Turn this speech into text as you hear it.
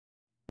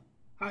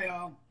Hi,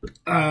 all.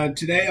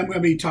 Today I'm going to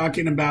be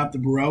talking about the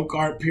Baroque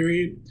art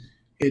period.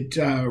 It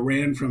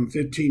ran from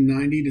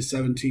 1590 to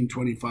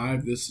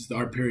 1725. This is the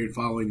art period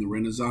following the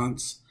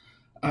Renaissance.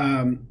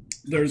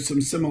 There's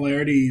some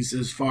similarities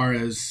as far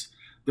as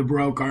the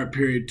Baroque art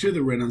period to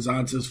the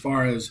Renaissance, as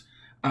far as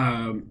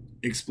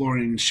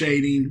exploring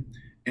shading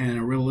and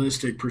a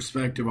realistic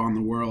perspective on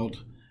the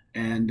world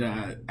and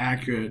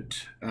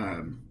accurate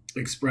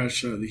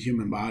expression of the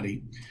human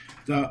body.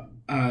 The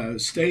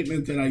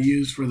statement that I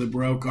use for the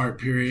Baroque art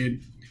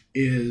period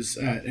is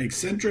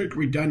eccentric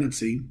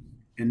redundancy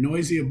and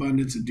noisy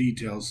abundance of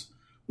details,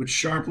 which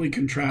sharply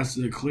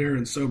contrasted the clear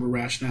and sober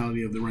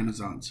rationality of the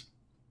Renaissance.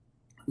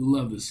 I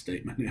love this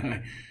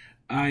statement.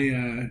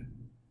 I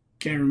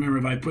can't remember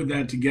if I put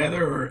that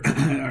together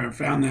or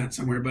found that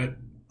somewhere, but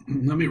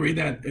let me read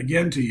that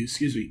again to you.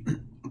 Excuse me.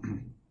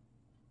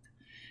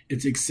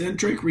 It's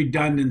eccentric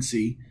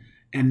redundancy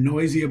and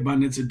noisy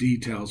abundance of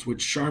details,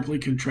 which sharply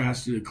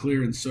contrasted the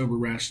clear and sober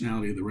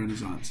rationality of the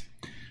Renaissance.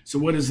 So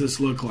what does this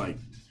look like?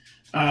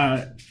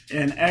 An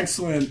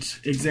excellent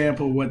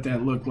example of what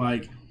that looked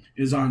like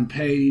is on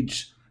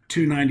page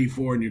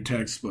 294 in your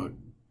textbook.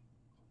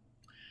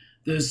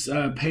 This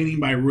painting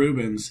by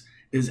Rubens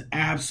is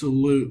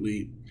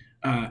absolutely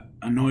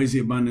a noisy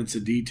abundance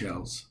of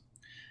details.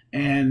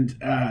 And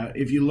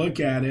if you look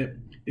at it,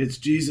 it's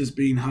Jesus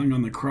being hung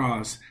on the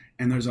cross,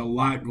 and there's a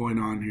lot going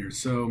on here.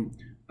 So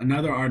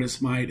another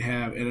artist might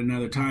have, at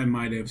another time,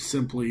 might have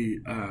simply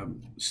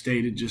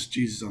stated just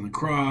Jesus on the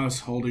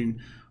cross, holding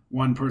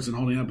one person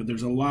holding up, but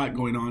there's a lot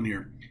going on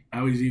here. I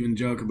always even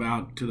joke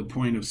about to the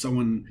point of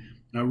someone,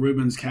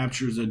 Rubens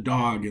captures a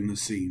dog in the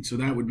scene. So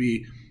that would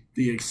be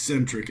the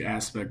eccentric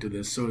aspect of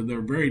this. So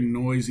they're very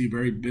noisy,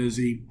 very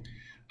busy,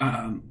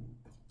 a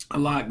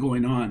lot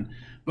going on.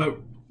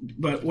 But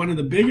one of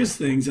the biggest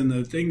things, and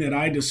the thing that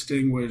I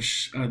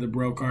distinguish the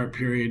Baroque art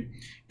period,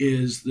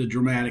 is the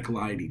dramatic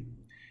lighting.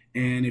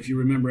 And if you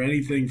remember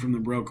anything from the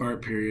Baroque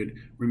art period,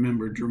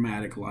 remember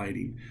dramatic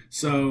lighting.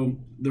 So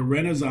the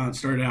Renaissance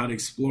started out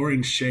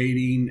exploring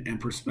shading and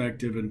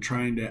perspective and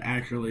trying to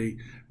accurately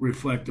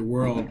reflect the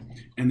world.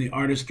 And the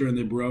artists during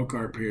the Baroque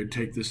art period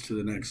take this to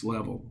the next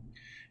level.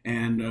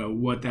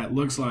 And what that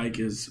looks like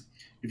is,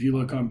 if you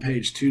look on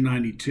page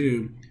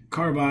 292,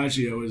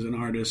 Caravaggio is an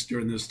artist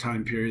during this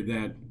time period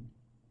that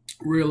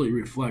really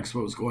reflects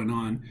what was going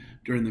on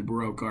during the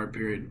Baroque art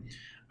period.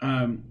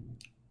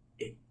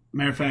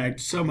 Matter of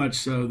fact, so much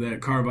so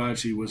that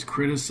Caravaggio was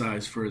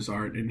criticized for his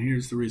art, and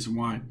here's the reason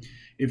why.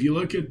 If you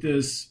look at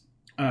this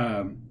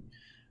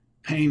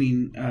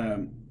painting,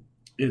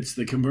 it's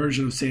the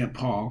Conversion of St.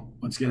 Paul.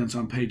 Once again, it's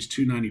on page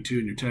 292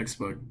 in your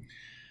textbook.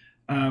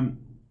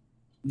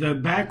 The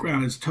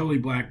background is totally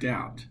blacked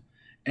out,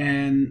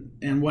 and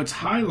what's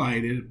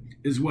highlighted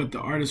is what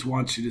the artist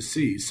wants you to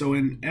see. So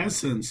in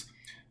essence,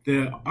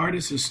 the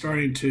artist is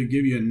starting to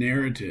give you a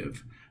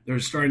narrative. They're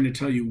starting to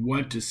tell you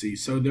what to see.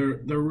 So they're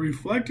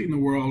reflecting the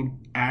world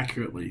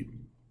accurately,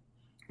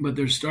 but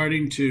they're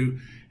starting to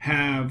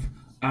have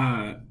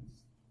an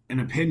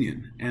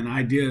opinion and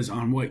ideas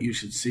on what you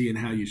should see and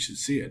how you should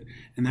see it.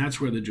 And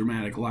that's where the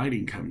dramatic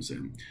lighting comes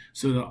in.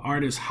 So the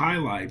artist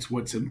highlights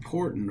what's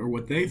important, or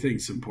what they think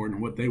is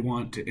important, what they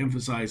want to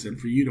emphasize and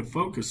for you to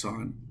focus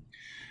on.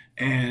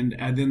 And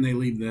then they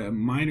leave the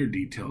minor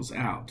details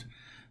out.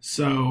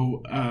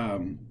 So,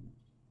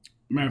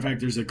 matter of fact,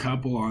 there's a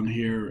couple on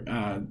here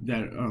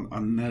that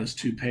on those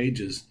 2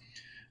 pages.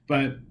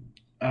 But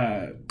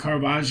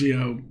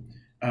Caravaggio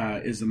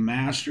is a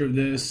master of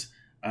this.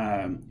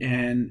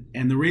 And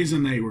the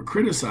reason they were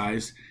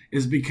criticized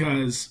is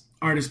because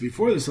artists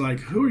before this are like,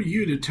 who are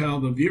you to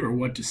tell the viewer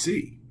what to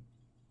see?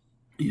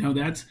 You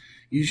know,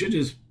 you should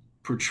just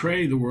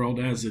portray the world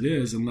as it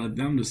is and let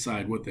them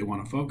decide what they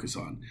want to focus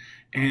on.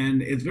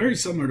 And it's very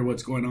similar to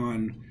what's going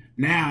on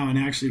now, and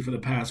actually for the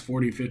past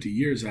 40, 50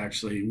 years,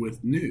 actually,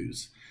 with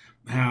news.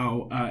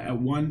 How at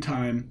one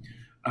time,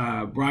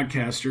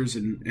 broadcasters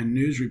and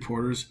news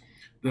reporters,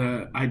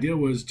 the idea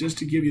was just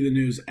to give you the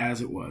news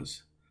as it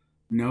was.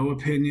 No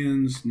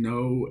opinions,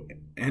 no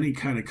any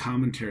kind of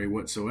commentary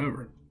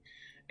whatsoever.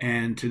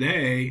 And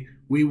today,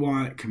 we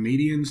want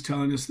comedians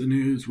telling us the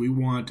news. We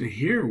want to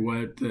hear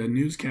what the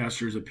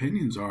newscasters'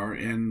 opinions are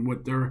and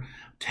what their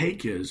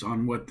take is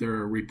on what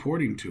they're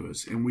reporting to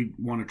us. And we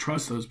want to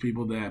trust those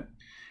people that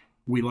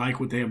we like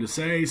what they have to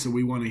say, so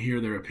we want to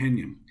hear their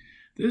opinion.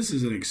 This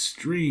is an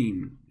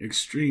extreme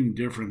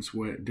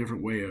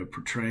different way of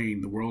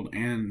portraying the world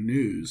and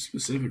news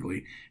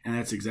specifically, and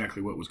that's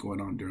exactly what was going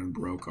on during the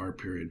Baroque art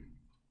period.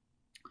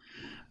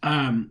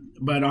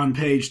 But on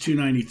page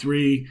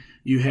 293,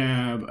 you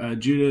have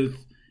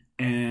Judith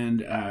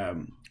and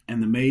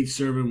the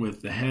maidservant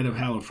with the head of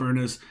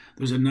Holofernes.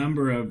 There's a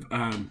number of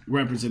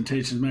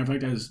representations. As a matter of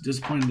fact, I was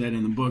disappointed that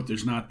in the book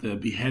there's not the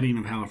beheading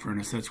of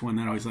Holofernes. That's one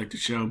that I always like to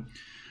show.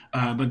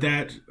 But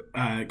that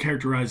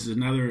characterizes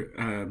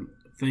another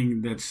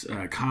thing that's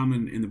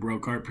common in the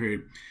Baroque art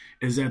period,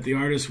 is that the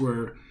artists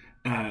were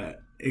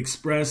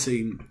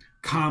expressing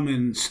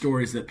common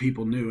stories that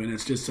people knew. And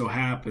it's just so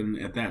happened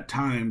at that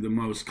time, the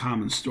most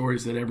common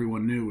stories that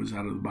everyone knew was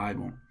out of the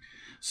Bible.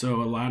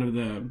 So a lot of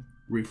the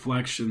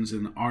reflections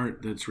in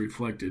art that's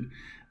reflected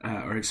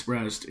or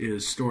expressed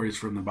is stories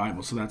from the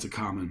Bible. So that's a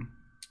common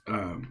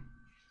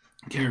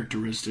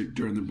characteristic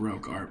during the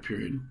Baroque art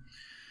period.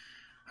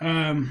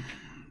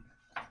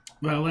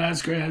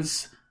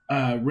 Velázquez,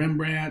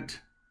 Rembrandt,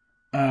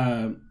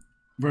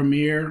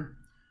 Vermeer.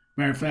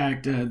 Matter of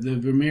fact, the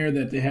Vermeer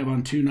that they have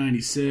on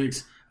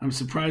 296, I'm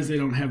surprised they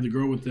don't have the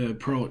girl with the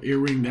pearl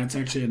earring. That's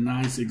actually a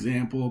nice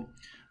example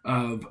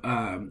of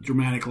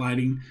dramatic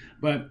lighting.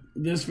 But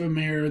this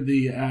Vermeer,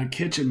 the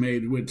kitchen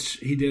maid, which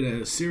he did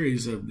a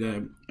series of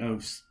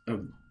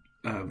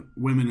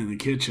women in the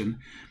kitchen,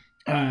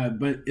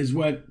 but is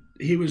what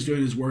he was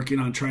doing is working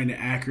on trying to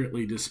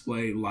accurately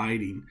display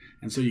lighting,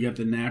 and so you got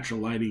the natural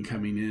lighting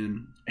coming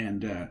in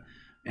and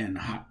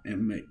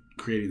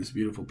creating this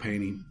beautiful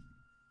painting.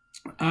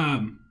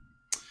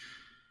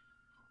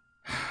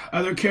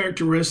 Other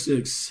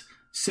characteristics,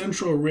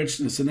 central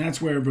richness, and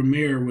that's where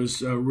Vermeer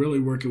was really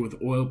working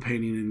with oil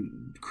painting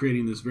and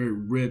creating this very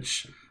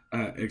rich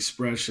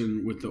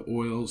expression with the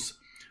oils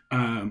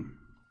and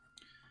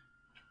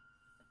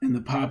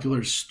the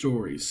popular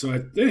stories. So I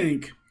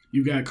think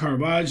you've got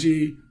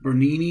Caravaggio.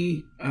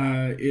 Bernini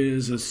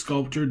is a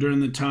sculptor during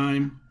the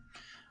time.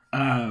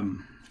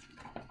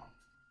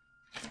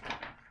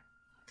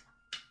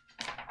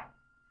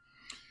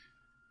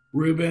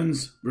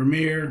 Rubens,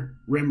 Vermeer,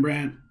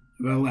 Rembrandt,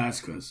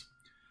 Velázquez.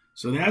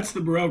 So that's the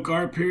Baroque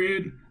art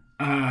period.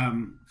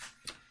 And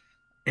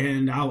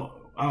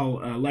I'll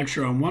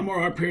lecture on one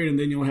more art period, and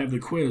then you'll have the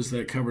quiz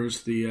that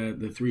covers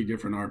the three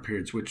different art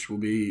periods, which will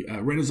be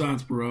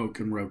Renaissance, Baroque,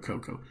 and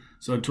Rococo.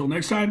 So until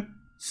next time,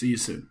 see you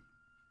soon.